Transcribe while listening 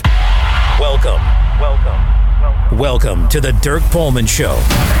Welcome to the Dirk Pohlmann Show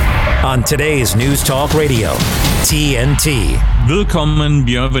on today's News Talk Radio, TNT. Willkommen,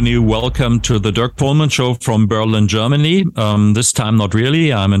 bienvenue, welcome to the Dirk Pohlmann Show from Berlin, Germany. This time, not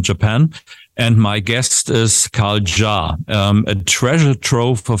really, I'm in Japan. And my guest is Carl Jha, a treasure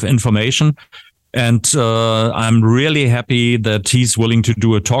trove of information. And I'm really happy that he's willing to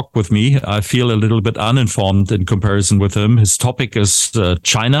do a talk with me. I feel a little bit uninformed in comparison with him. His topic is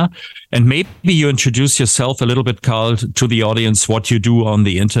China. And maybe you introduce yourself a little bit, Carl, to the audience, what you do on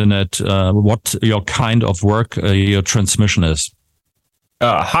the internet, what your kind of work, your transmission is.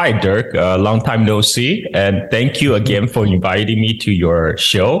 Hi, Dirk. Long time no see. And thank you again for inviting me to your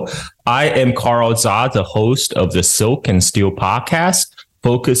show. I am Carl Jha, the host of the Silk and Steel podcast,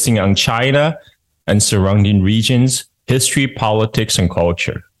 focusing on China and surrounding regions, history, politics, and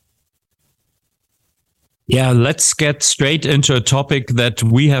culture. Yeah, let's get straight into a topic that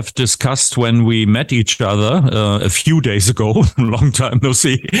we have discussed when we met each other a few days ago, long time no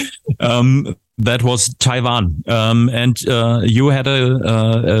see. That was Taiwan. And you had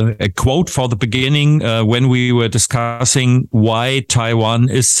a quote for the beginning when we were discussing why Taiwan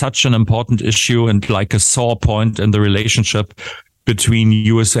is such an important issue and like a sore point in the relationship between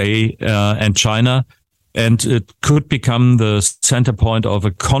USA and China. And it could become the center point of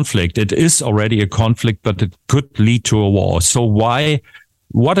a conflict. It is already a conflict, but it could lead to a war. So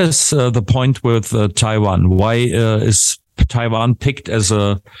what is the point with Taiwan? Why is Taiwan picked as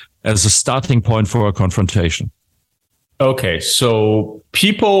a starting point for a confrontation? Okay, so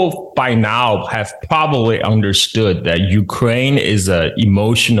people by now have probably understood that Ukraine is an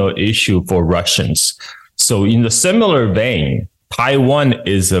emotional issue for Russians. So in the similar vein, Taiwan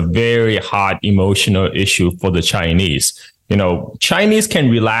is a very hot emotional issue for the Chinese. You know, Chinese can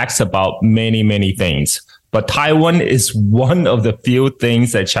relax about many, many things, but Taiwan is one of the few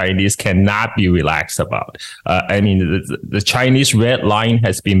things that Chinese cannot be relaxed about. The Chinese red line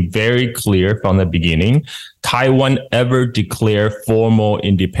has been very clear from the beginning. Taiwan ever declare formal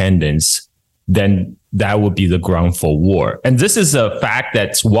independence, then that would be the ground for war. And this is a fact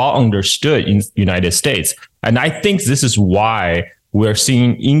that's well understood in the United States. And I think this is why we're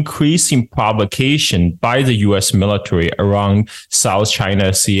seeing increasing provocation by the U.S. military around South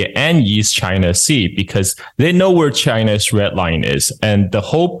China Sea and East China Sea, because they know where China's red line is. And the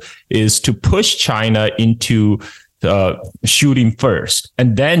hope is to push China into shooting first,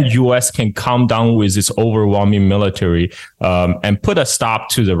 and then U.S. can come down with its overwhelming military and put a stop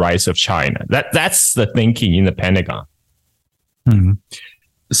to the rise of China. That's the thinking in the Pentagon. Mm-hmm.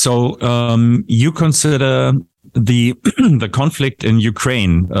 So you consider the the conflict in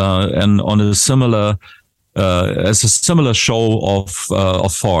Ukraine and on a similar as a similar show of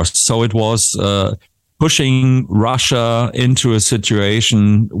force. So it was pushing Russia into a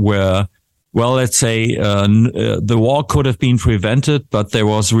situation where, well, let's say the war could have been prevented, but there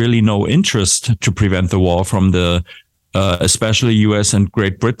was really no interest to prevent the war from the especially US and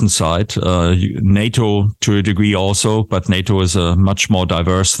Great Britain side, NATO to a degree also, but NATO is a much more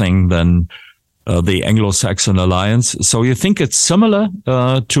diverse thing than the Anglo-Saxon alliance. So you think it's similar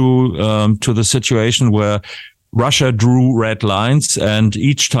to the situation where Russia drew red lines, and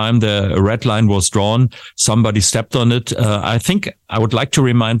each time the red line was drawn, somebody stepped on it. I think I would like to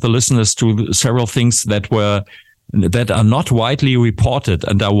remind the listeners to several things that are not widely reported,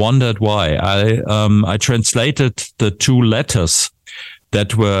 and I wondered why. I translated the two letters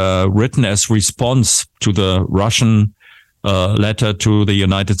that were written as response to the Russian letter to the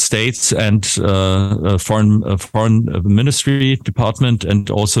United States and foreign ministry department, and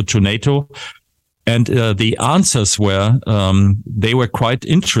also to NATO. And the answers were, they were quite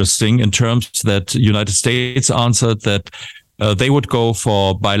interesting in terms that United States answered that they would go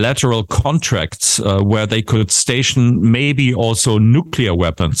for bilateral contracts where they could station maybe also nuclear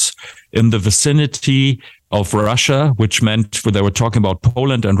weapons in the vicinity of Russia, which meant they were talking about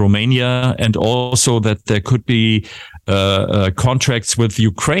Poland and Romania, and also that there could be contracts with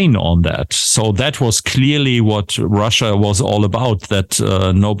Ukraine on that. So that was clearly what Russia was all about, that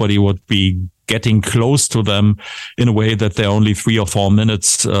nobody would be getting close to them in a way that they're only 3 or 4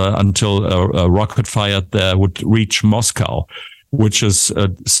 minutes until a rocket fired there would reach Moscow, which is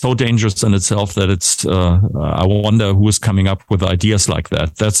so dangerous in itself that it's, I wonder who is coming up with ideas like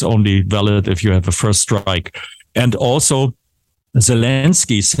that. That's only valid if you have a first strike. And also,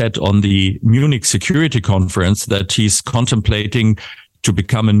 Zelensky said on the Munich Security Conference that he's contemplating to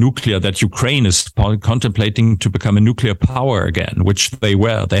become that Ukraine is contemplating to become a nuclear power again, which they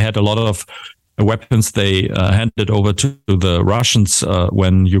were. They had a lot of weapons they handed over to the Russians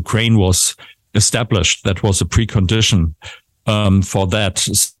when Ukraine was established. That was a precondition for that.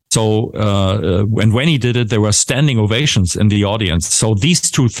 So, and when he did it, there were standing ovations in the audience. So these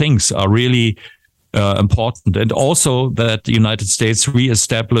two things are really important. And also that the United States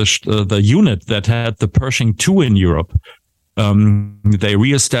reestablished the unit that had the Pershing II in Europe. They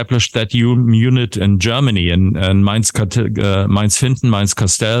reestablished that unit in Germany, in Mainz-Finten,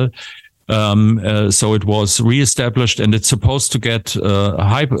 Mainz-Kastel. So it was reestablished, and it's supposed to get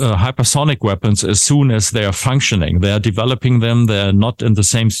hypersonic weapons as soon as they are functioning. They are developing them. They're not in the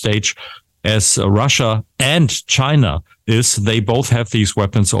same stage as Russia and China is. They both have these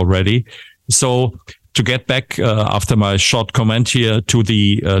weapons already. So to get back after my short comment here to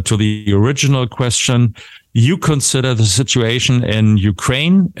the original question, you consider the situation in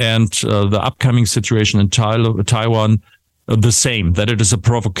Ukraine and the upcoming situation in Taiwan the same, that it is a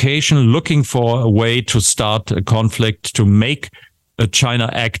provocation looking for a way to start a conflict, to make China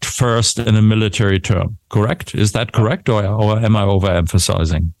act first in a military term, correct? Is that correct, or am I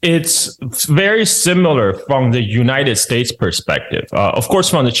overemphasizing? It's very similar from the United States perspective. Of course,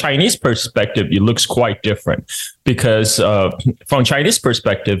 from the Chinese perspective, it looks quite different because from Chinese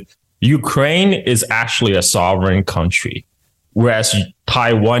perspective, Ukraine is actually a sovereign country, whereas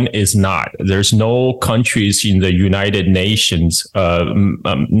Taiwan is not. There's no countries in the United Nations,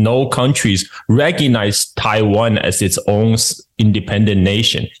 no countries recognize Taiwan as its own independent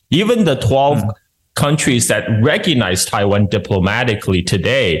nation. Even the 12 countries that recognize Taiwan diplomatically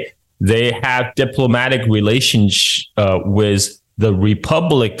today, they have diplomatic relations with the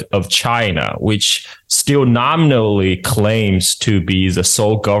Republic of China, which still nominally claims to be the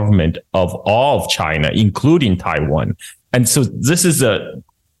sole government of all of China, including Taiwan. And so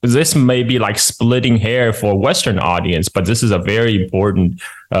this may be like splitting hair for Western audience, but this is a very important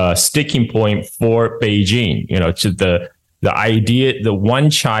sticking point for Beijing. You know, to the idea, the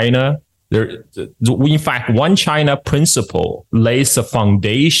one China. In fact, one China principle lays the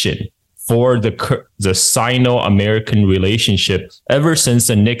foundation for the Sino-American relationship ever since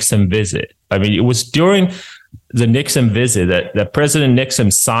the Nixon visit. I mean, it was during the Nixon visit that President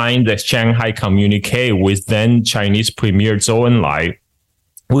Nixon signed the Shanghai Communique with then Chinese Premier Zhou Enlai,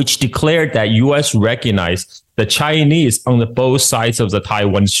 which declared that U.S. recognized the Chinese on the both sides of the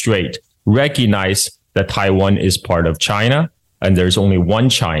Taiwan Strait, recognize that Taiwan is part of China and there's only one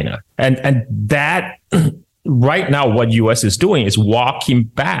China. And that right now what U.S. is doing is walking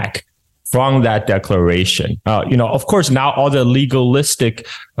back from that declaration. Of course, now all the legalistic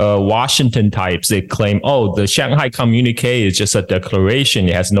Washington types, they claim, the Shanghai Communique is just a declaration.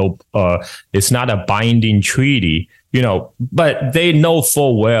 It has it's not a binding treaty, but they know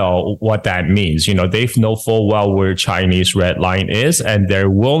full well what that means. They know full well where Chinese red line is, and they're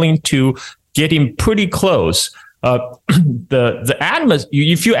willing to get in pretty close. If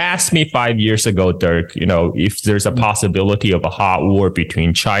you asked me 5 years ago, Dirk, if there's a possibility of a hot war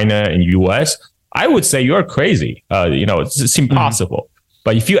between China and US, I would say you're crazy. It's impossible.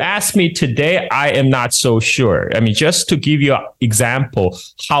 But if you ask me today, I am not so sure. I mean, just to give you an example,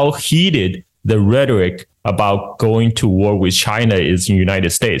 how heated the rhetoric about going to war with China is in the United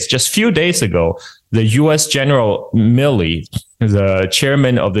States. Just a few days ago, the US General Milley, the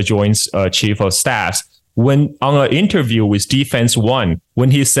chairman of the Joint Chief of Staff, when on an interview with Defense One,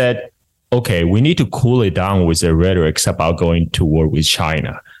 when he said, okay, we need to cool it down with the rhetorics about going to war with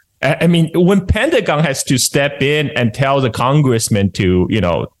China. I mean, when Pentagon has to step in and tell the congressman to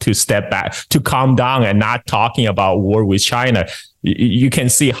step back, to calm down and not talking about war with China, you can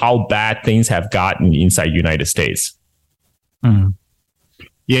see how bad things have gotten inside the United States. Mm.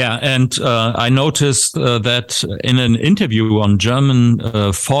 Yeah, and I noticed that in an interview on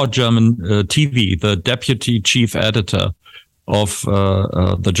for German TV, the deputy chief editor of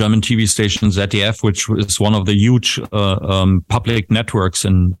the German TV station ZDF, which is one of the huge public networks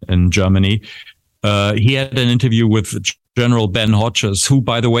in Germany, he had an interview with General Ben Hodges, who,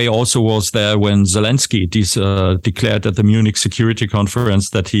 by the way, also was there when Zelensky declared at the Munich Security Conference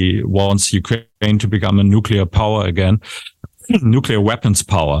that he wants Ukraine to become a nuclear power again. Nuclear weapons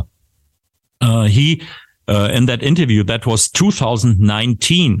power. He in that interview, that was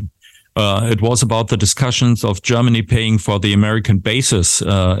 2019. It was about the discussions of Germany paying for the American bases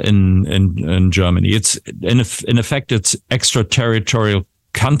in Germany. It's in effect, it's extraterritorial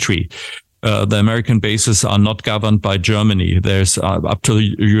country. The American bases are not governed by Germany. There's up to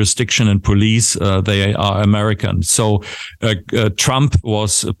the jurisdiction and police. They are American. So Trump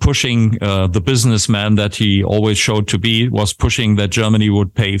was pushing, the businessman that he always showed to be, was pushing that Germany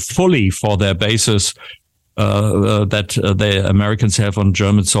would pay fully for their bases that the Americans have on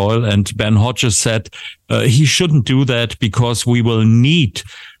German soil. And Ben Hodges said he shouldn't do that because we will need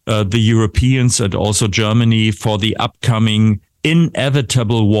the Europeans and also Germany for the upcoming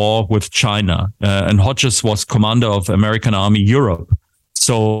inevitable war with China. And Hodges was commander of American Army Europe.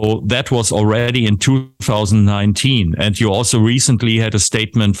 So that was already in 2019. And you also recently had a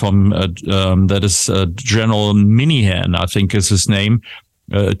statement from General Minihan, I think is his name,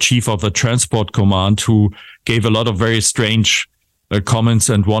 chief of the Transport Command, who gave a lot of very strange comments.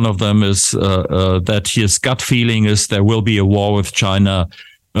 And one of them is that his gut feeling is there will be a war with China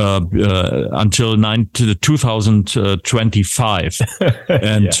until 2025.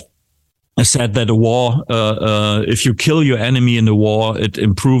 And yeah. Said that a war, if you kill your enemy in a war, it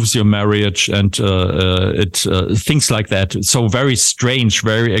improves your marriage and things like that. So very strange,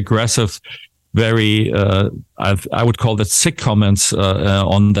 very aggressive, very, I would call that sick comments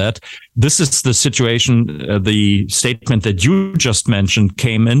on that. This is the situation, the statement that you just mentioned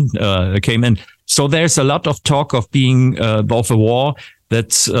came in. So there's a lot of talk of being of a war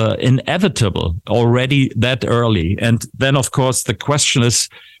that's inevitable already that early. And then, of course, the question is,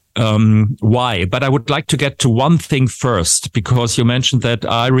 why? But I would like to get to one thing first, because you mentioned that.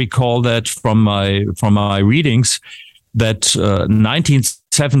 I recall that from my readings that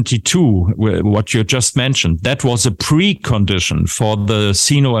 1972, what you just mentioned, that was a precondition for the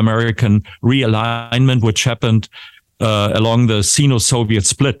Sino-American realignment, which happened along the Sino-Soviet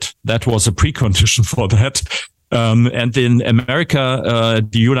split. That was a precondition for that. And in America,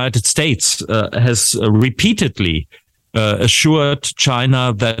 the United States has repeatedly assured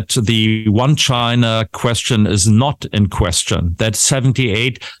China that the one China question is not in question. That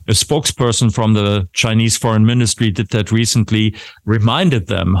 78, a spokesperson from the Chinese Foreign Ministry did that recently, reminded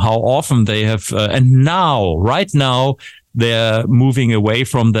them how often they have, and now, right now, they're moving away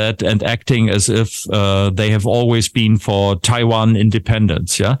from that and acting as if they have always been for Taiwan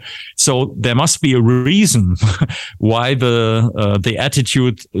independence. Yeah, so there must be a reason why the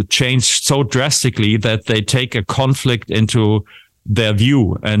attitude changed so drastically that they take a conflict into their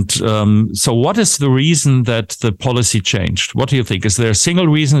view. And so, what is the reason that the policy changed? What do you think? Is there a single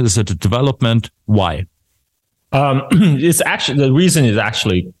reason? Is it a development? Why? The reason is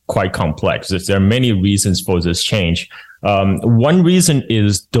actually quite complex. There are many reasons for this change. One reason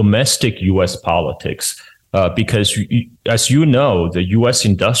is domestic U.S. politics, because as you know, the U.S.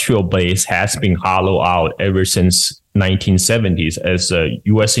 industrial base has been hollowed out ever since 1970s as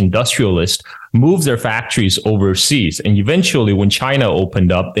U.S. industrialists moved their factories overseas. And eventually, when China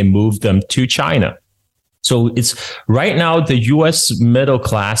opened up, they moved them to China. So it's right now the U.S. middle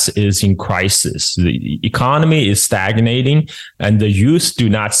class is in crisis. The economy is stagnating and the youth do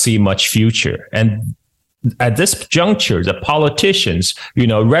not see much future. And at this juncture, the politicians,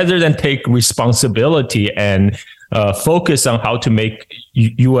 rather than take responsibility and focus on how to make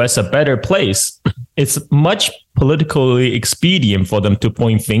U.S. a better place, it's much politically expedient for them to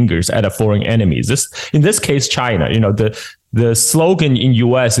point fingers at a foreign enemy. In this case, China. The slogan in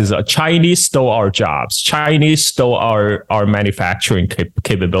U.S. is Chinese stole our jobs. Chinese stole our manufacturing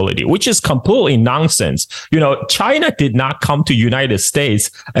capability, which is completely nonsense. China did not come to United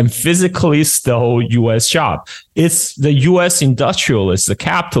States and physically stole U.S. jobs. It's the U.S. industrialists, the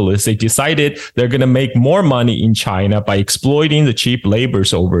capitalists. They decided they're going to make more money in China by exploiting the cheap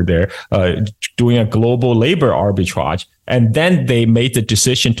labors over there, doing a global labor arbitrage. And then they made the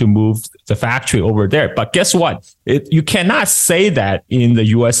decision to move the factory over there. But guess what? You cannot say that in the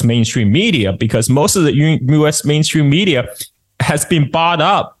U.S. mainstream media, because most of the U.S. mainstream media has been bought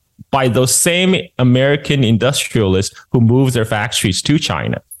up by those same American industrialists who moved their factories to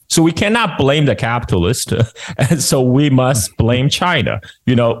China. So we cannot blame the capitalist, and so we must blame China.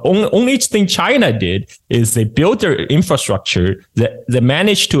 Only thing China did is they built their infrastructure. They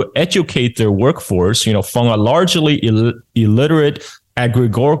managed to educate their workforce, from a largely illiterate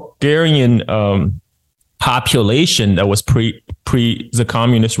agrarian population that was pre the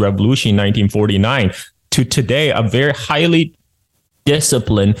Communist Revolution in 1949 to today, a very highly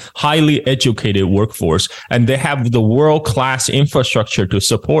disciplined, highly educated workforce, and they have the world-class infrastructure to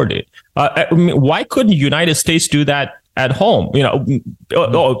support it. Why couldn't the United States do that at home?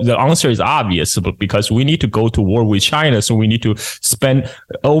 The answer is obvious, because we need to go to war with China, so we need to spend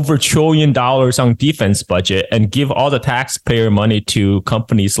over $1 trillion on defense budget and give all the taxpayer money to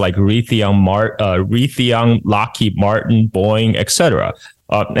companies like Raytheon, Lockheed Martin, Boeing, etc.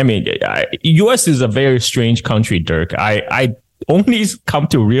 U.S. is a very strange country, Dirk. I only come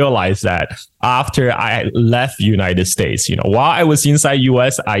to realize that after I left the United States. While I was inside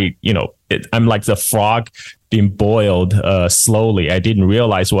US, I'm like the frog being boiled slowly. I didn't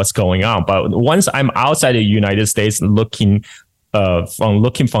realize what's going on. But once I'm outside the United States looking from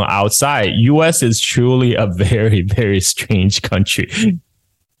outside, US is truly a very, very strange country.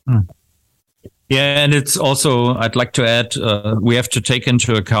 Yeah, and it's also, I'd like to add, we have to take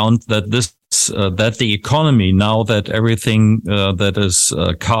into account that that the economy, now that everything that is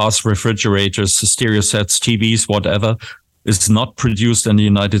cars, refrigerators, stereo sets, TVs, whatever, is not produced in the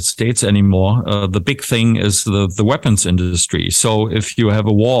United States anymore. The big thing is the weapons industry. So if you have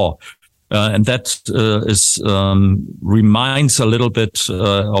a war, and that reminds a little bit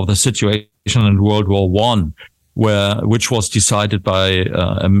of the situation in World War I, which was decided by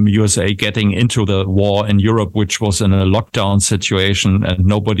USA getting into the war in Europe, which was in a lockdown situation and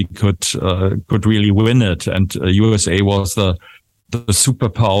nobody could really win it. And USA was the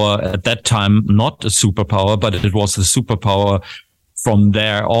superpower at that time, not a superpower, but it was the superpower from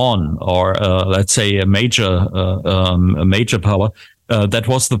there on, or let's say a major power. That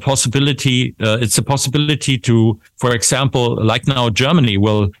was the possibility. It's a possibility to, for example, like now Germany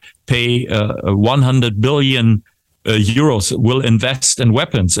will pay 100 billion euros, will invest in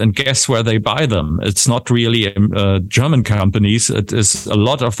weapons, and guess where they buy them? It's not really German companies. It is a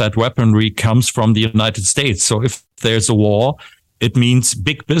lot of that weaponry comes from the United States. So if there's a war, it means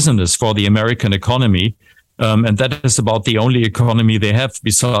big business for the American economy. And that is about the only economy they have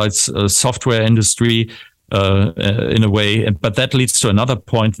besides software industry, in a way. But that leads to another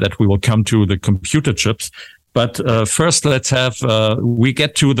point that we will come to, the computer chips. But first, let's we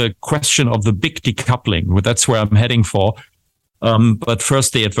get to the question of the big decoupling. That's where I'm heading for. But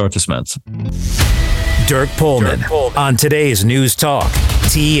first, the advertisements. Dirk Pohlmann on today's News Talk,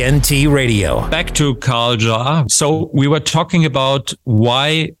 TNT Radio. Back to Carl Jar. So we were talking about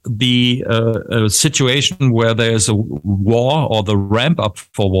why the situation where there's a war, or the ramp up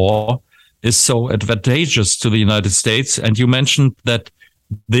for war, is so advantageous to the United States. And you mentioned that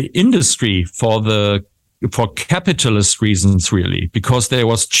the industry for capitalist reasons, really, because there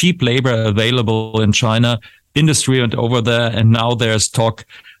was cheap labor available in China, industry went over there, and now there's talk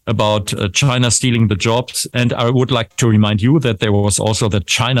about China stealing the jobs. And I would like to remind you that there was also the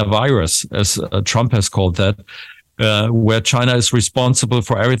China virus, as Trump has called that, where China is responsible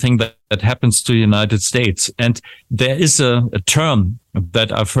for everything that happens to the United States. And there is a term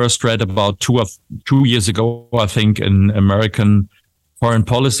that I first read about 2 years ago, I think, in American foreign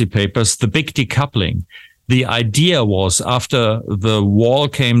policy papers, the big decoupling. The idea was, after the wall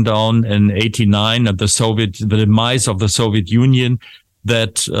came down in '89 and the demise of the Soviet Union,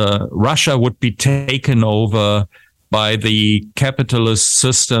 that Russia would be taken over by the capitalist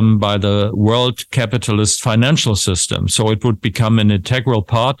system, by the world capitalist financial system. So it would become an integral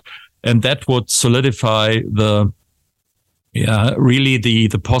part, and that would solidify the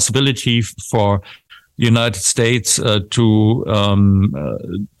possibility for the United States to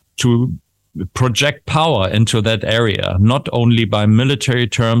project power into that area, not only by military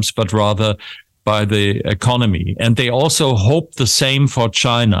terms, but rather by the economy. And they also hope the same for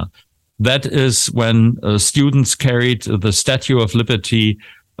China. That is when students carried the Statue of Liberty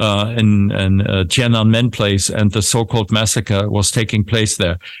in Tiananmen Place, and the so-called massacre was taking place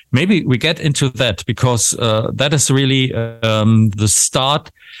there. Maybe we get into that, because that is really the start.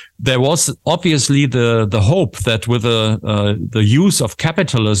 There was obviously the hope that with the use of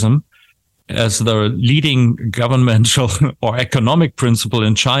capitalism as the leading governmental or economic principle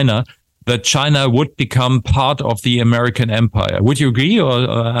in China, that China would become part of the American empire. Would you agree, or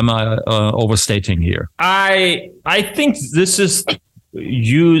am I overstating here? I think this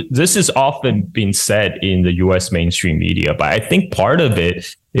is often been said in the U.S. mainstream media, but I think part of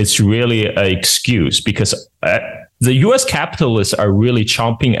it is really an excuse, because the U.S. capitalists are really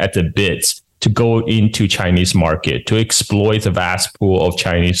chomping at the bits to go into Chinese market, to exploit the vast pool of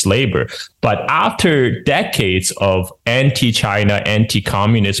Chinese labor. But after decades of anti-China,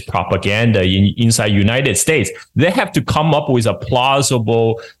 anti-communist propaganda inside United States, they have to come up with a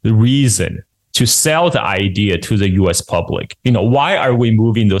plausible reason to sell the idea to the US public. Why are we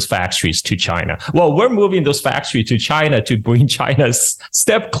moving those factories to China? Well, we're moving those factories to China to bring China a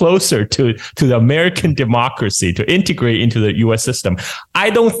step closer to the American democracy, to integrate into the US system.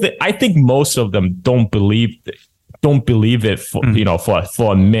 I think most of them don't believe it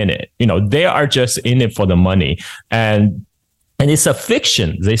for a minute. They are just in it for the money. And it's a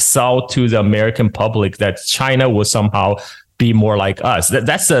fiction they sell to the American public that China will somehow be more like us.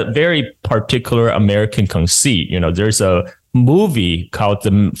 That's a very particular American conceit. There's a movie called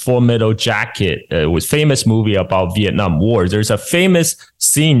The Full Metal Jacket. It was a famous movie about Vietnam War. There's a famous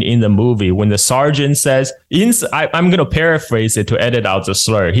scene in the movie when the sergeant says, I'm going to paraphrase it to edit out the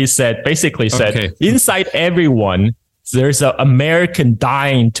slur. He said, inside everyone, there's an American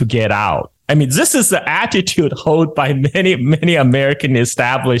dying to get out. I mean, this is the attitude held by many, many American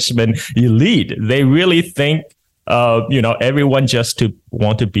establishment elite. They really think everyone just to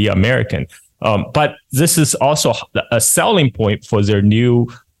want to be American. But this is also a selling point for their new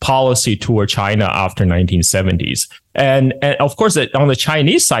policy toward China after 1970s. And of course, on the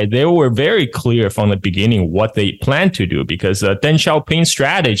Chinese side, they were very clear from the beginning what they plan to do, because Deng Xiaoping's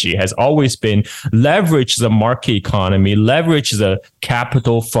strategy has always been leverage the market economy, leverage the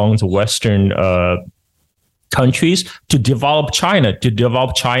capital from the Western countries to develop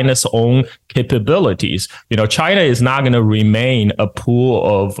China's own capabilities. China is not going to remain a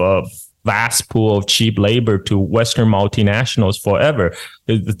vast pool of cheap labor to Western multinationals forever.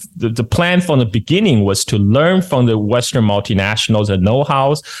 The plan from the beginning was to learn from the Western multinationals, the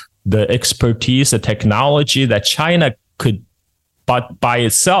know-hows, the expertise, the technology that China could, but by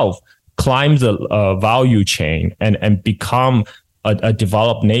itself, climb the value chain and become a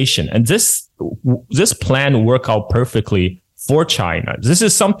developed nation. And this plan worked out perfectly for China. This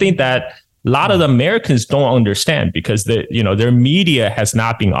is something that a lot of the Americans don't understand, because their media has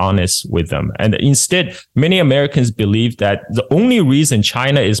not been honest with them. And instead, many Americans believe that the only reason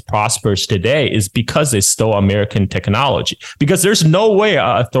China is prosperous today is because they stole American technology. Because there's no way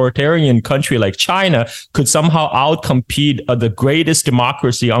an authoritarian country like China could somehow outcompete the greatest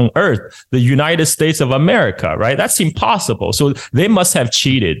democracy on earth, the United States of America, right? That's impossible. So they must have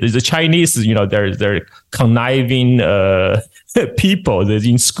cheated. The Chinese, they're conniving people, the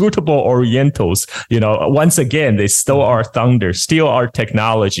inscrutable Orientals, once again, they stole our thunder, steal our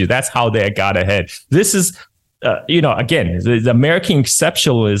technology. That's how they got ahead. This is, again, the American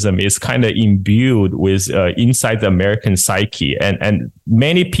exceptionalism is kind of imbued with inside the American psyche. And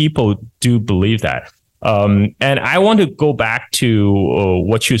many people do believe that. And I want to go back to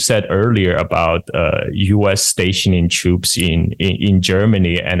what you said earlier about U.S. stationing troops in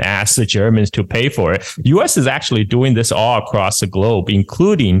Germany and ask the Germans to pay for it. U.S. is actually doing this all across the globe,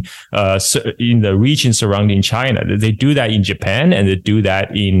 including in the region surrounding China. They do that in Japan and they do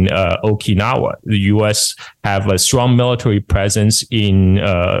that in Okinawa. The U.S. have a strong military presence in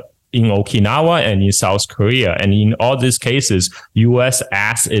Okinawa and in South Korea. And in all these cases, U.S.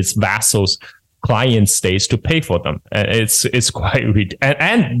 asks its vassals, client states, to pay for them. And it's quite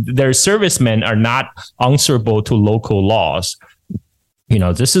and their servicemen are not answerable to local laws.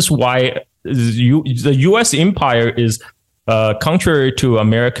 This is why the U.S. empire is, contrary to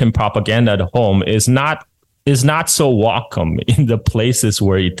American propaganda at home, is not so welcome in the places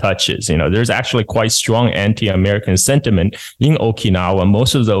where it touches. There's actually quite strong anti-American sentiment in Okinawa.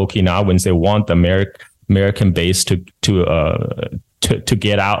 Most of the Okinawans, they want the American base to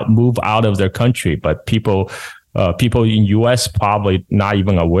move out of their country, but people in U.S. probably not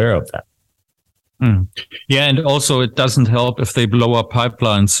even aware of that. Yeah, and also it doesn't help if they blow up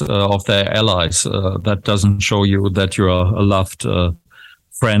pipelines of their allies. That doesn't show you that you are a loved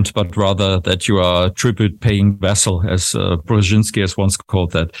friend, but rather that you are a tribute-paying vassal, as Brzezinski has once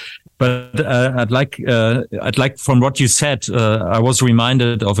called that. But I'd like, from what you said, I was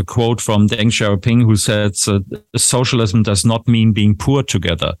reminded of a quote from Deng Xiaoping, who said, socialism does not mean being poor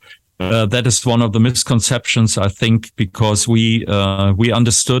together. That is one of the misconceptions, I think, because we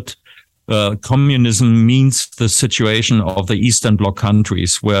understood communism means the situation of the Eastern Bloc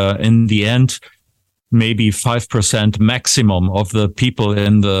countries, where in the end, maybe 5% maximum of the people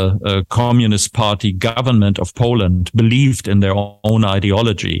in the Communist Party government of Poland believed in their own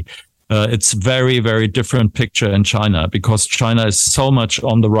ideology. It's very, very different picture in China, because China is so much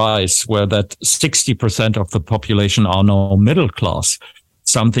on the rise, where that 60% of the population are now middle class,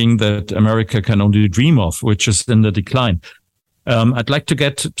 something that America can only dream of, which is in the decline. I'd like to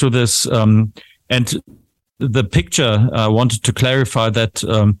get to this, and the picture I wanted to clarify that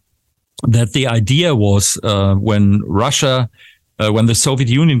the idea was when the Soviet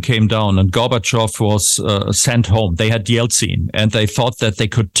Union came down and Gorbachev was sent home, they had Yeltsin, and they thought that they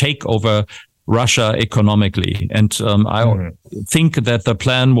could take over Russia economically. And I think that the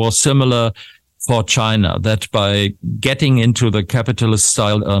plan was similar for China, that by getting into the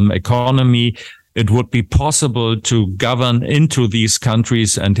capitalist-style economy, it would be possible to govern into these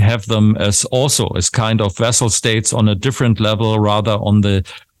countries and have them as kind of vassal states on a different level, rather on the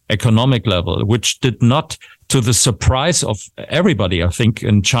economic level, which did not, to the surprise of everybody, I think,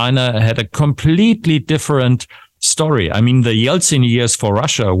 in China, had a completely different story. I mean, the Yeltsin years for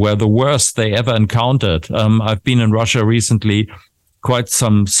Russia were the worst they ever encountered. I've been in Russia recently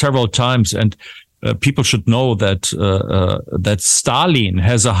several times, and people should know that Stalin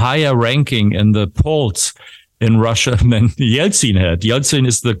has a higher ranking in the polls in Russia than Yeltsin had. Yeltsin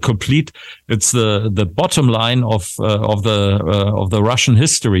is the bottom line of the Russian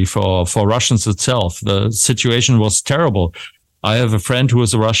history for Russians itself. The situation was terrible. I have a friend who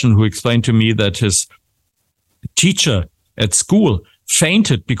is a Russian who explained to me that his teacher at school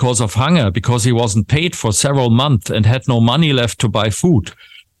fainted because of hunger, because he wasn't paid for several months and had no money left to buy food.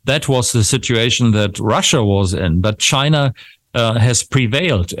 That was the situation that Russia was in. But China has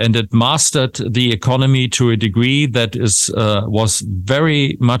prevailed, and it mastered the economy to a degree that was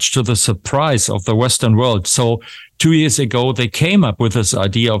very much to the surprise of the Western world. So 2 years ago, they came up with this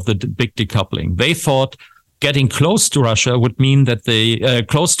idea of the big decoupling. They thought getting close to Russia would mean that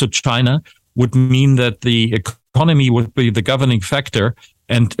close to China would mean that the economy would be the governing factor.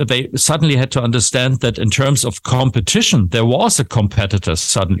 And they suddenly had to understand that in terms of competition, there was a competitor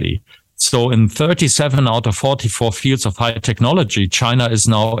suddenly. So in 37 out of 44 fields of high technology, China is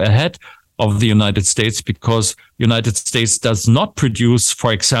now ahead of the United States because United States does not produce,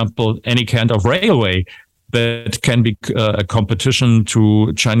 for example, any kind of railway that can be a competition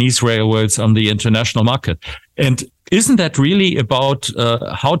to Chinese railways on the international market. And isn't that really about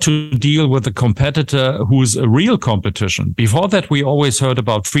how to deal with a competitor who's a real competition? Before that, we always heard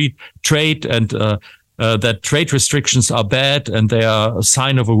about free trade and that trade restrictions are bad and they are a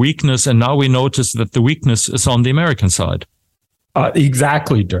sign of a weakness. And now we notice that the weakness is on the American side.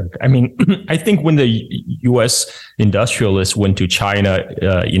 Exactly, Dirk. I mean, I think when the U.S. industrialists went to China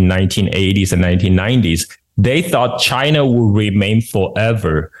in 1980s and 1990s, they thought China would remain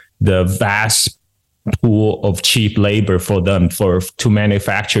forever the vast pool of cheap labor for them to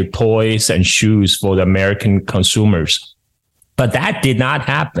manufacture toys and shoes for the American consumers. But that did not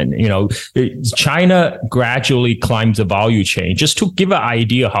happen. China gradually climbs the value chain. Just to give an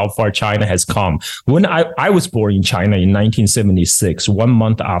idea how far China has come. When I was born in China in 1976, 1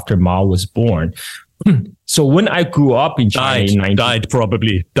 month after Mao was born. So when I grew up in China, died,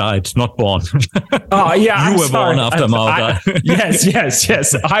 not born. Oh yeah, you were born after Mao died.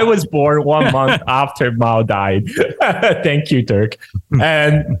 Yes. I was born 1 month after Mao died. Thank you, Dirk.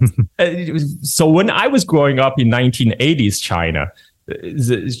 And so when I was growing up in 1980s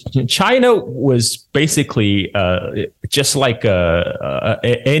China was basically just like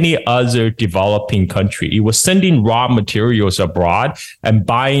any other developing country. It was sending raw materials abroad and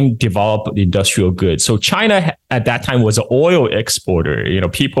buying developed industrial goods. So China at that time was an oil exporter.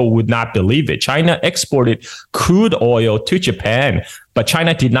 People would not believe it. China exported crude oil to Japan, but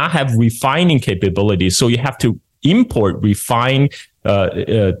China did not have refining capabilities. So you have to import refined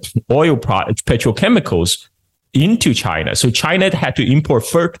oil products, petrochemicals into China. So China had to import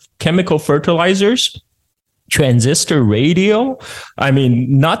chemical fertilizers, transistor radio. I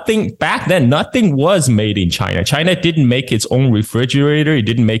mean, nothing was made in China. China didn't make its own refrigerator. It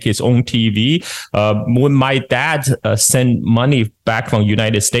didn't make its own TV. When my dad sent money back from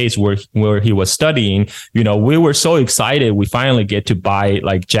United States where he was studying, we were so excited. We finally get to buy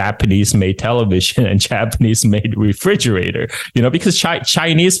like Japanese made television and Japanese made refrigerator, because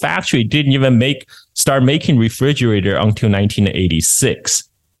Chinese factory didn't even start making refrigerator until 1986.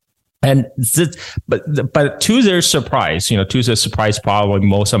 And but to their surprise, probably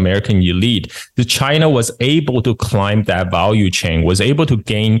most American elite, China was able to climb that value chain, was able to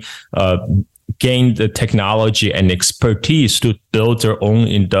gain the technology and expertise to build their own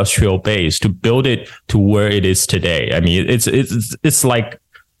industrial base, to build it to where it is today. I mean, it's like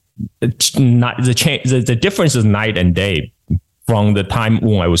the difference is night and day from the time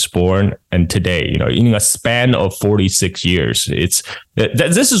when I was born and today, in a span of 46 years.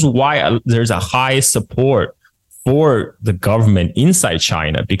 This is why there's a high support for the government inside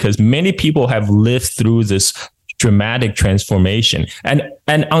China, because many people have lived through this dramatic transformation. And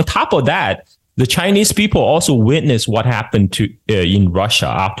on top of that, the Chinese people also witnessed what happened in Russia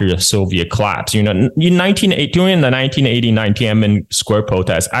after the Soviet collapse. During the 1989 Tiananmen Square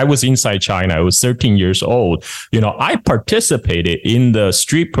protest, I was inside China. I was 13 years old. I participated in the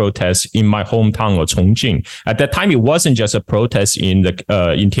street protests in my hometown of Chongqing. At that time, it wasn't just a protest in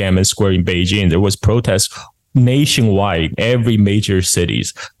Tiananmen Square in Beijing. There was protests nationwide, every major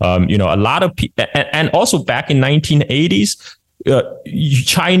cities. A lot of people, and also back in 1980s.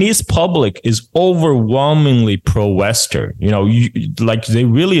 Chinese public is overwhelmingly pro-Western. They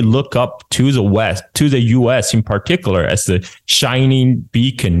really look up to the West, to the U.S. in particular, as the shining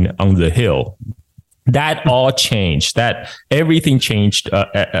beacon on the hill. That all changed. That everything changed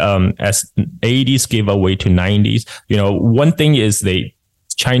as 80s gave away to 90s. One thing is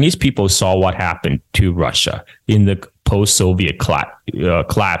Chinese people saw what happened to Russia in the post-Soviet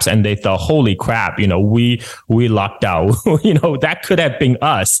collapse, and they thought, "Holy crap! We lucked out. That could have been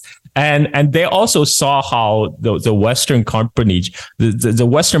us." And they also saw how the Western companies, the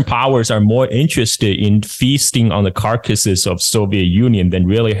Western powers, are more interested in feasting on the carcasses of Soviet Union than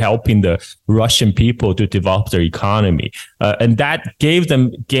really helping the Russian people to develop their economy, and that gave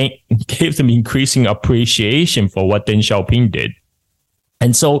them increasing appreciation for what Deng Xiaoping did.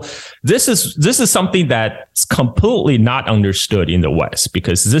 And so this is something that's completely not understood in the West,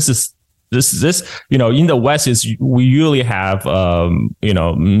 because this in the West we usually have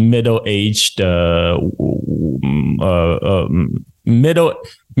middle-aged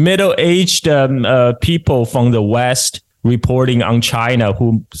people from the West reporting on China,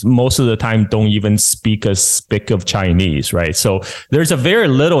 who most of the time don't even speak of Chinese, right? So there's a very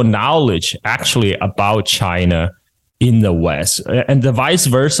little knowledge actually about China in the West, and the vice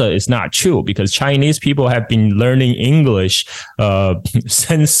versa is not true, because Chinese people have been learning English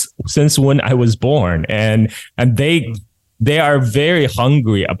since when I was born, and they are very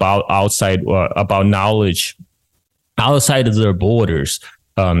hungry about about knowledge outside of their borders.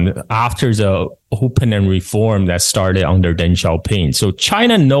 After the open reform that started under Deng Xiaoping. So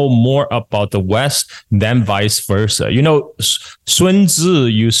China know more about the West than vice versa. Sun Tzu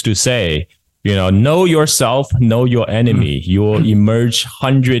used to say, know yourself, know your enemy. You will emerge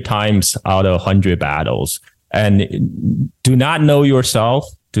 100 times out of 100 battles. And do not know yourself,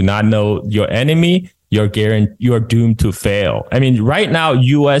 do not know your enemy, you're doomed to fail. I mean, right now,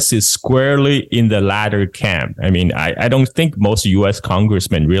 U.S. is squarely in the latter camp. I mean, I don't think most U.S.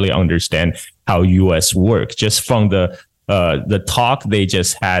 congressmen really understand how U.S. works. Just from the talk they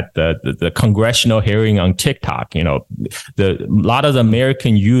just had, the congressional hearing on TikTok, a lot of the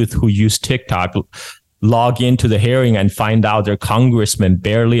American youth who use TikTok log into the hearing and find out their congressmen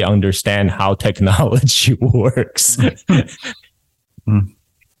barely understand how technology works.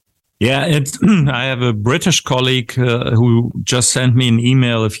 Yeah, I have a British colleague who just sent me an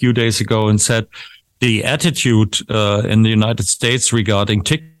email a few days ago and said the attitude in the United States regarding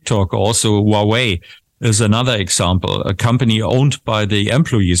TikTok, also Huawei, is another example. A company owned by the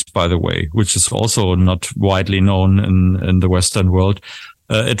employees, by the way, which is also not widely known in the Western world.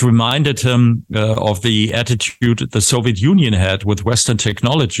 It reminded him of the attitude the Soviet Union had with Western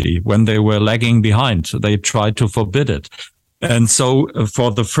technology when they were lagging behind. They tried to forbid it. And so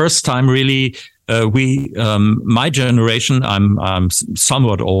for the first time, really, my generation, I'm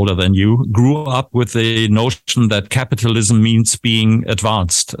somewhat older than you, grew up with the notion that capitalism means being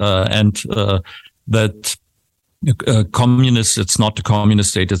advanced, and that communist, it's not a communist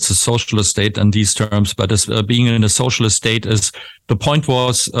state, it's a socialist state in these terms, but as being in a socialist state, the point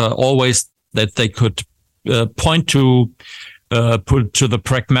was always that they could point to put to the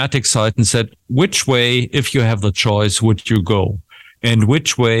pragmatic side and said, which way, if you have the choice, would you go? And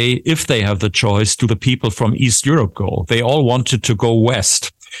which way, if they have the choice, do the people from East Europe go? They all wanted to go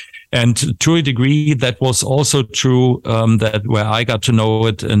west. And to a degree, that was also true that where I got to know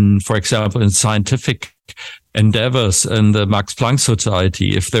it, for example, in scientific endeavors in the Max Planck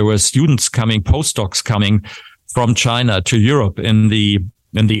Society, if there were students coming, postdocs coming from China to Europe in the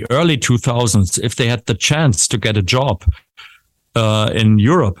early 2000s, if they had the chance to get a job in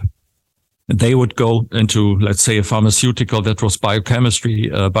Europe, they would go into, let's say, a pharmaceutical that was biochemistry,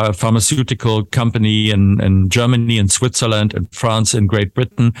 by a pharmaceutical company in Germany, in Switzerland, in France, in Great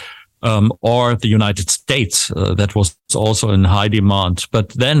Britain, or the United States, that was also in high demand. But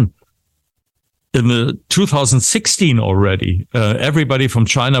then in the 2016 already, everybody from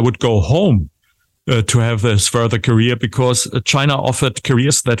China would go home to have this further career, because China offered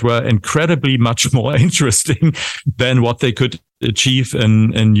careers that were incredibly much more interesting than what they could achieve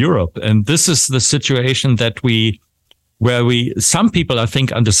in Europe. And this is the situation that some people, I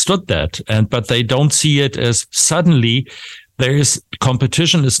think, understood that, but they don't see it as suddenly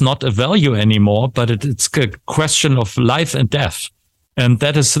competition is not a value anymore, but it's a question of life and death. And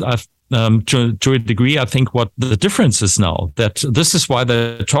that is, to a degree, I think what the difference is now, that this is why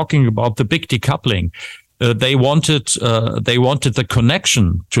they're talking about the big decoupling. They wanted the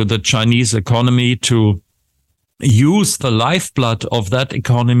connection to the Chinese economy to use the lifeblood of that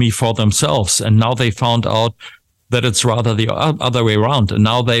economy for themselves. And now they found out that it's rather the other way around. And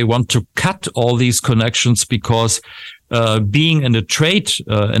now they want to cut all these connections, because being in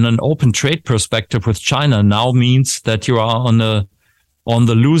in an open trade perspective with China now means that you are on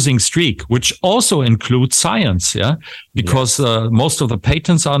the losing streak, which also includes science, because most of the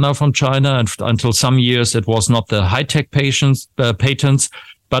patents are now from China, and until some years it was not the high-tech patents,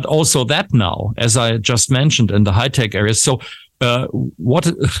 but also that now, as I just mentioned, in the high-tech areas. So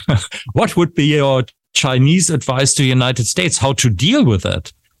what would be your Chinese advice to the United States, how to deal with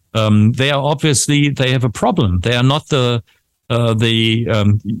that? They have a problem. They are not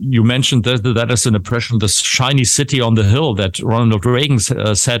you mentioned that as an impression, the shiny city on the hill that Ronald Reagan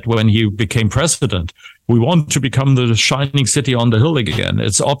said when he became president. We want to become the shining city on the hill again.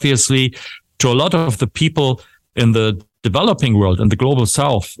 It's obviously, to a lot of the people in the developing world and the global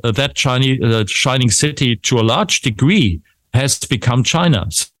south, that shining city, to a large degree, has become China.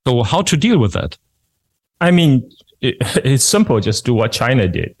 So how to deal with that? I mean, it's simple. Just do what China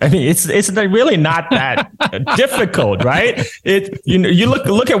did. I mean, it's really not that difficult, right? You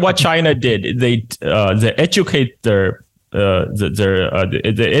look at what China did. They educate their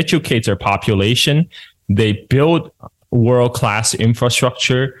population. They build world-class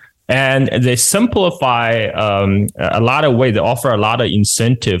infrastructure, and they simplify a lot of ways. They offer a lot of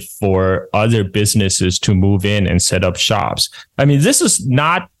incentive for other businesses to move in and set up shops. I mean, this is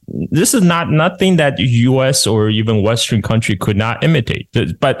not nothing that U.S. or even Western country could not imitate.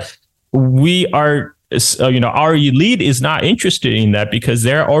 But we are, our elite is not interested in that because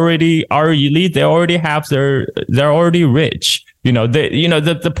they're already our elite. They're already rich.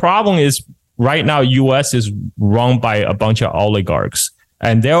 The problem is right now U.S. is run by a bunch of oligarchs,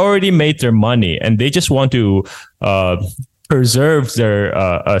 and they already made their money, and they just want to preserve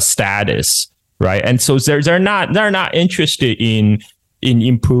their status, right? And so they're not interested in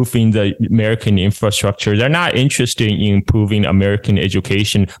improving the American infrastructure. They're not interested in improving American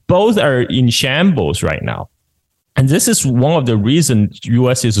education. Both are in shambles right now. And this is one of the reasons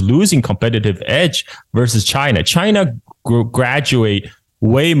U.S. is losing competitive edge versus China. China graduate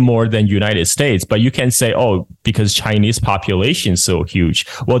way more than United States, but you can say, oh, because Chinese population is so huge.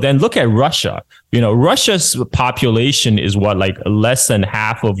 Well, then look at Russia. Russia's population is like less than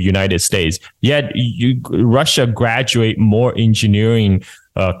half of United States. Yet Russia graduate more engineering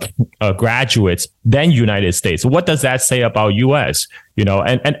graduates than United States. What does that say about U.S.?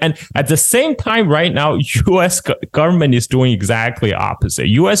 And at the same time, right now, U.S. government is doing exactly opposite.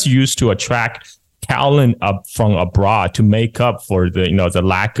 U.S. used to attract talent up from abroad to make up for the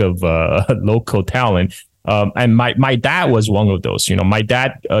lack of local talent. And my dad was one of those. My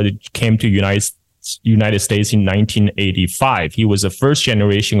dad came to United States in 1985. He was the first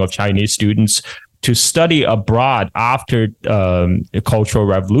generation of Chinese students to study abroad after the Cultural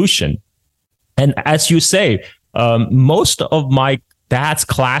Revolution. And as you say, most of my dad's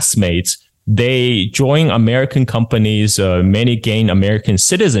classmates, they join American companies. Many gain American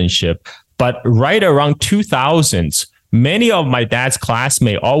citizenship. But right around 2000s, many of my dad's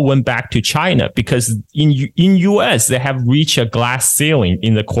classmates all went back to China because in U.S., they have reached a glass ceiling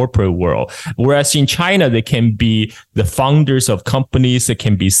in the corporate world. Whereas in China, they can be the founders of companies, they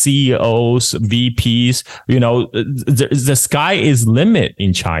can be CEOs, VPs. The sky is limit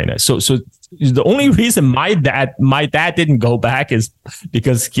in China. So the only reason my dad didn't go back is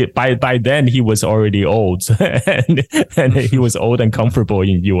because by then he was already old and he was old and comfortable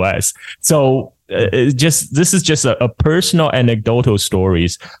in U.S. So this is just a personal anecdotal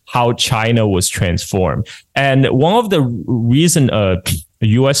stories how China was transformed. And one of the reason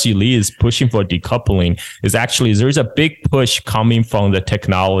U.S. elite is pushing for decoupling is actually there's a big push coming from the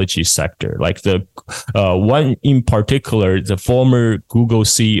technology sector. Like the one in particular, the former Google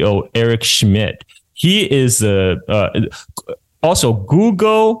CEO Eric Schmidt. He is also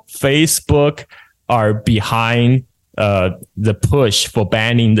Google, Facebook are behind the push for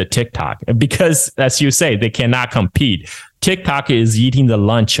banning the TikTok because, as you say, they cannot compete. TikTok is eating the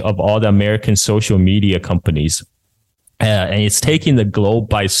lunch of all the American social media companies. And it's taking the globe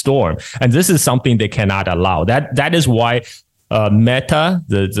by storm. And this is something they cannot allow. That is why Meta,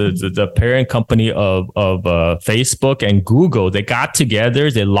 the parent company of Facebook and Google, they got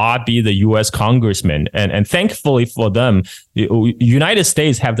together, they lobby the U.S. congressmen. And thankfully for them, the United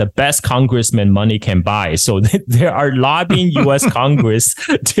States have the best congressman money can buy. So they are lobbying U.S. Congress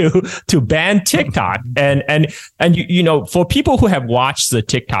to ban TikTok. And for people who have watched the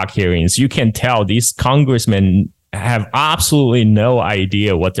TikTok hearings, you can tell these congressmen have absolutely no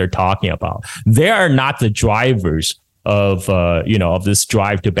idea what they're talking about. They are not the drivers of this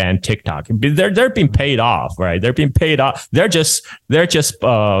drive to ban TikTok. They're being paid off, right? They're being paid off. They're just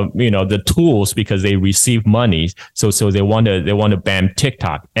the tools because they receive money. So they want to ban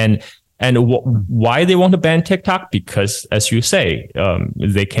TikTok. And why they want to ban TikTok? Because, as you say,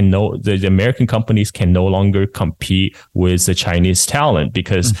 the American companies can no longer compete with the Chinese talent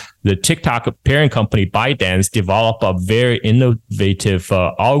because the TikTok parent company ByteDance developed a very innovative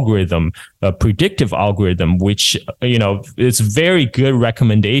algorithm, a predictive algorithm, which is very good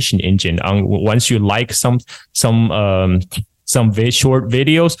recommendation engine. Once you like some short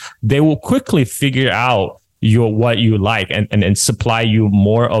videos, they will quickly figure out what you like and supply you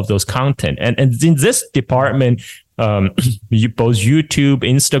more of those content. And in this department, both YouTube,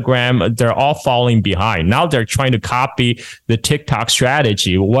 Instagram, they're all falling behind. Now they're trying to copy the TikTok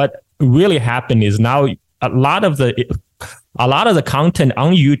strategy. What really happened is now a lot of the content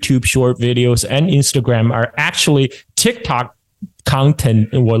on YouTube short videos and Instagram are actually TikTok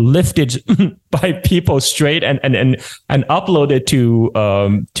content were lifted by people straight and uploaded to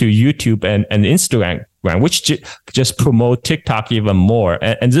YouTube and Instagram, which just promote TikTok even more.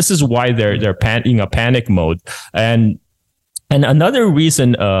 And this is why they're in a panic mode. And another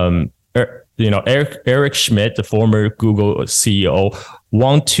reason, Eric Schmidt, the former Google CEO,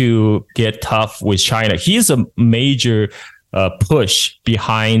 want to get tough with China. He's a major push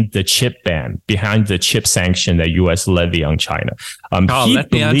behind the chip ban, behind the chip sanction that U.S. levy on China. Let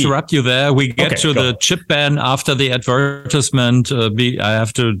me interrupt you there. We get to the chip ban after the advertisement. I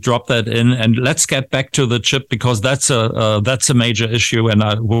have to drop that in, and let's get back to the chip, because that's a major issue, and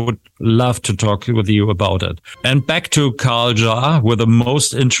I would love to talk with you about it. And back to Carl Jha with the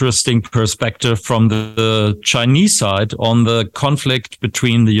most interesting perspective from the Chinese side on the conflict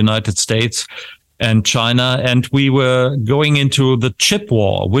between the United States and China. And we were going into the chip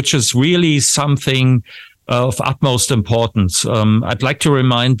war, which is really something of utmost importance. I'd like to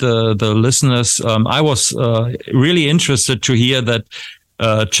remind the listeners, I was really interested to hear that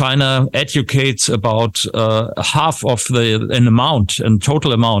China educates about half of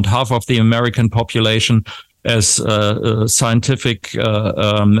total amount, half of the American population as scientific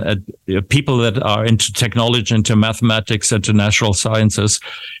people that are into technology, into mathematics, into natural sciences.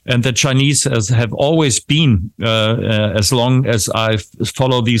 And the Chinese have always been, as long as I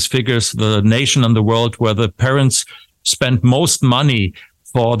follow these figures, the nation in the world where the parents spend most money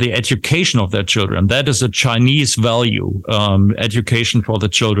for the education of their children. That is a Chinese value, education for the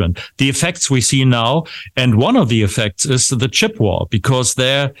children. The effects we see now, and one of the effects is the chip war, because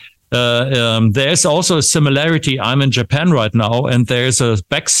there's also a similarity. I'm in Japan right now, and there's a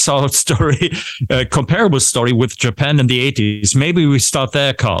back-south story, a comparable story with Japan in the 80s. Maybe we start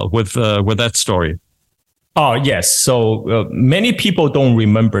there, Carl, with that story. Oh, yes. So many people don't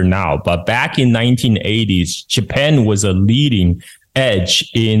remember now, but back in 1980s, Japan was a leading edge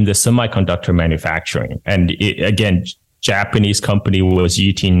in the semiconductor manufacturing. And again, Japanese company was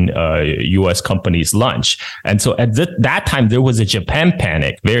eating U.S. company's lunch. And so at that time, there was a Japan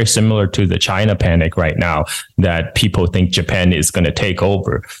panic, very similar to the China panic right now, that people think Japan is going to take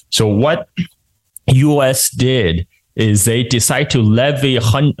over. So what U.S. did is they decide to levy,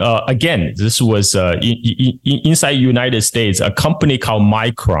 again, this was inside United States, a company called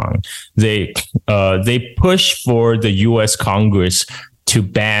Micron. They push for the U.S. Congress to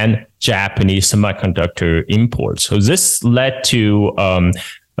ban Japanese semiconductor imports. So this led to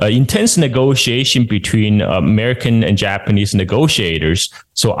intense negotiation between American and Japanese negotiators.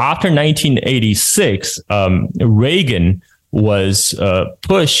 So after 1986, Reagan was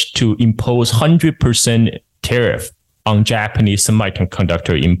pushed to impose 100% tariff on Japanese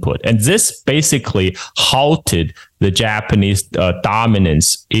semiconductor input. And this basically halted the Japanese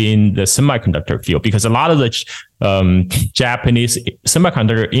dominance in the semiconductor field, because a lot of the Japanese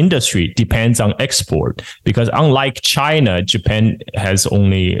semiconductor industry depends on export, because unlike China, Japan has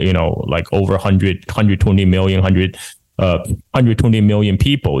only, like over 120 million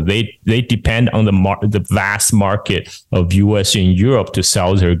people. They depend on the vast market of US and Europe to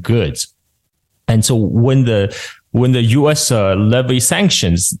sell their goods. And so when the U.S. levy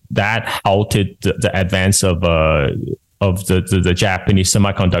sanctions, that halted the advance of the Japanese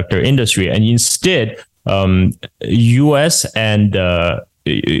semiconductor industry, and instead, U.S. and the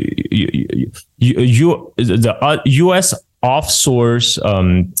U.S. offshores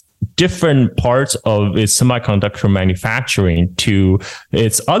different parts of its semiconductor manufacturing to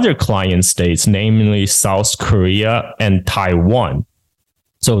its other client states, namely South Korea and Taiwan.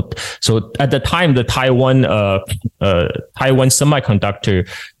 So at the time, the Taiwan semiconductor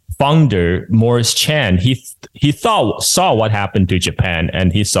founder, Morris Chan, he saw what happened to Japan,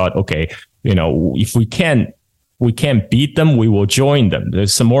 and he thought, okay, if we can't beat them, we will join them.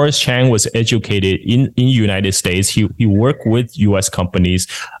 So Morris Chan was educated in United States. He worked with U.S. companies.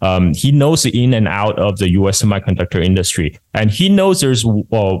 He knows the in and out of the U.S. semiconductor industry, and he knows there's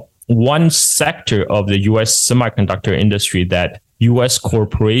one sector of the U.S. semiconductor industry that U.S.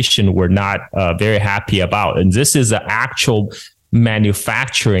 corporation were not very happy about. And this is the actual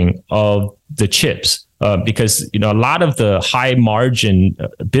manufacturing of the chips, because, a lot of the high margin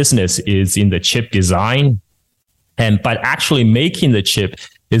business is in the chip design. But actually making the chip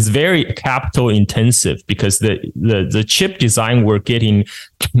is very capital intensive, because the chip design we're getting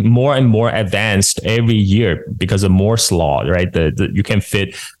more and more advanced every year because of Moore's law, right? You can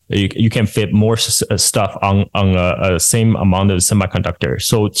fit more stuff on a same amount of semiconductor.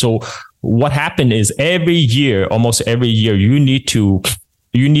 So what happened is almost every year, you need to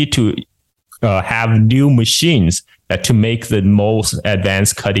have new machines to make the most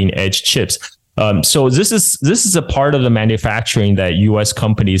advanced cutting edge chips. So this is a part of the manufacturing that U.S.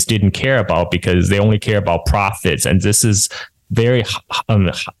 companies didn't care about because they only care about profits, and this is very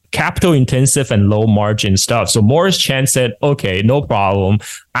capital intensive and low margin stuff. So Morris Chang said, "Okay, no problem.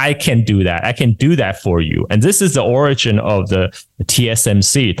 I can do that. I can do that for you." And this is the origin of the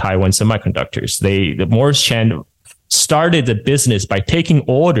TSMC, Taiwan Semiconductors. The Morris Chang started the business by taking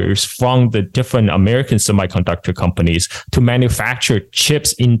orders from the different American semiconductor companies to manufacture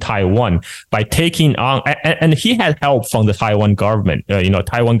chips in Taiwan by taking on, and he had help from the Taiwan government.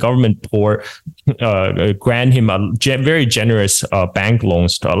 Taiwan government grant him a very generous bank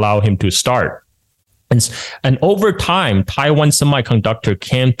loans to allow him to start. And over time, Taiwan Semiconductor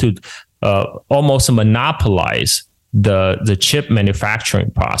came to almost monopolize the chip manufacturing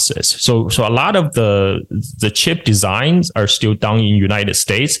process. So a lot of the chip designs are still done in United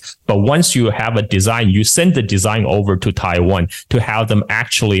States, but once you have a design, you send the design over to Taiwan to have them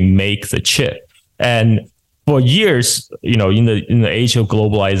actually make the chip. And for years, in the age of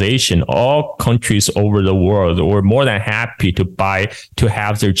globalization, all countries over the world were more than happy to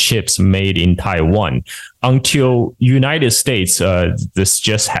have their chips made in Taiwan, until United States, this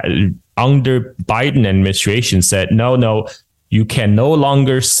just under Biden administration said, no, you can no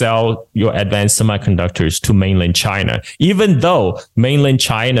longer sell your advanced semiconductors to mainland China, even though mainland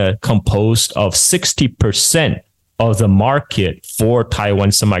China composed of 60% of the market for Taiwan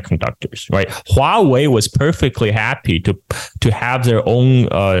semiconductors, right? Huawei was perfectly happy to have their own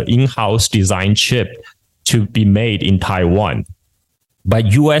in-house design chip to be made in Taiwan.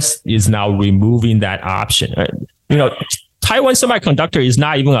 But US is now removing that option. Taiwan Semiconductor is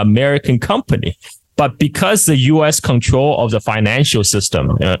not even an American company, but because the U.S. control of the financial system,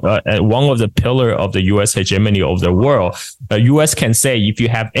 one of the pillar of the U.S. hegemony of the world, the U.S. can say if you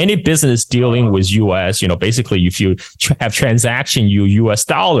have any business dealing with U.S., basically if you have transaction U.S.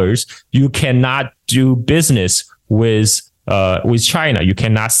 dollars, you cannot do business with China. You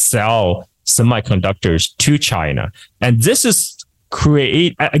cannot sell semiconductors to China, and this is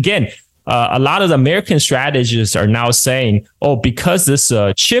create again. A lot of the American strategists are now saying, because this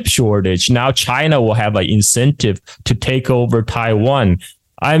chip shortage, now China will have an incentive to take over Taiwan.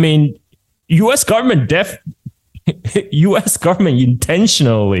 I mean, U.S. government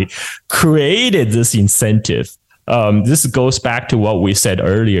intentionally created this incentive. This goes back to what we said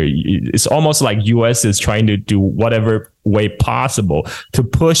earlier. It's almost like U.S. is trying to do whatever way possible to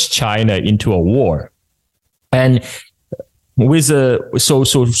push China into a war. And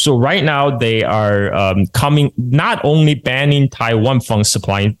so right now they are coming, not only banning Taiwan from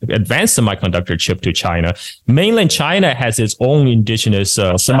supplying advanced semiconductor chip to China. Mainland China has its own indigenous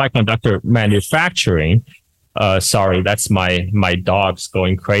semiconductor manufacturing. Sorry, that's my dog's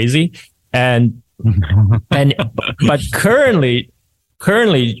going crazy. But currently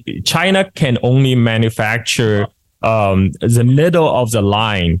China can only manufacture the middle of the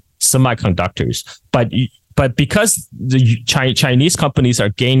line semiconductors, but because the Chinese companies are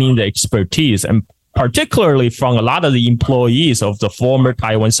gaining the expertise, and particularly from a lot of the employees of the former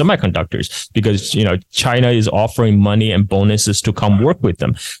Taiwan Semiconductors, because China is offering money and bonuses to come work with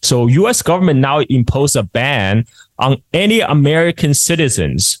them. So U.S. government now impose a ban on any American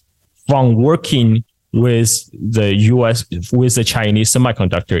citizens from working with the U.S. with the Chinese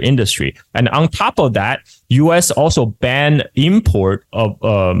semiconductor industry. And on top of that, U.S. also banned import of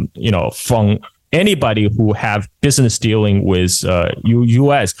from anybody who have business dealing with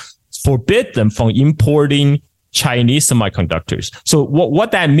U.S., forbid them from importing Chinese semiconductors. So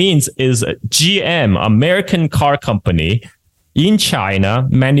what that means is GM, American car company in China,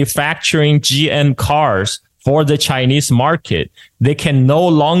 manufacturing GM cars for the Chinese market, they can no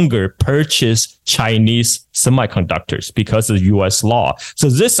longer purchase Chinese semiconductors because of U.S. law. So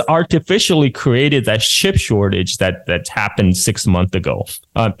this artificially created that chip shortage that happened 6 months ago,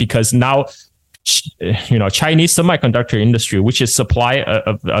 because now Chinese semiconductor industry, which is supply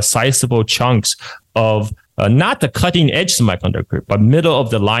a sizable chunks of not the cutting edge semiconductor, but middle of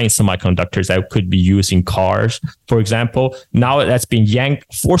the line semiconductors that could be used in cars, for example. Now that's been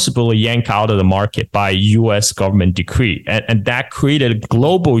forcibly yanked out of the market by U.S. government decree, and that created a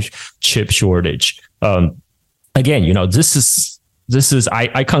global chip shortage. Again, this is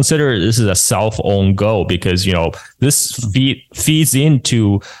I consider this is a self-owned goal, because this feeds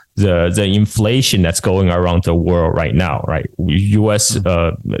into the inflation that's going around the world right now, right? U.S.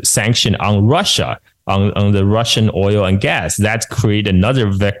 sanction on Russia, on the Russian oil and gas, that's created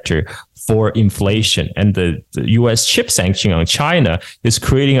another vector for inflation, and the U.S. chip sanction on China is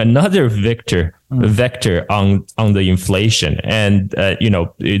creating another vector on the inflation, and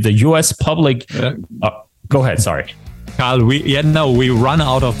the U.S. public. Go ahead. Sorry. Carl, we run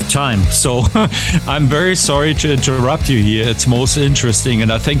out of time. So I'm very sorry to interrupt you here. It's most interesting,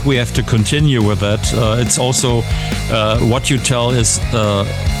 and I think we have to continue with that. It's also what you tell is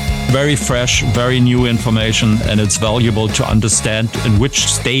very fresh, very new information, and it's valuable to understand in which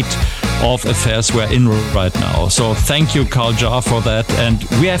state of affairs we're in right now. So thank you, Carl Jar, for that. And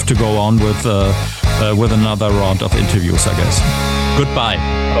we have to go on with another round of interviews, I guess. Goodbye.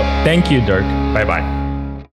 Thank you, Dirk. Bye-bye.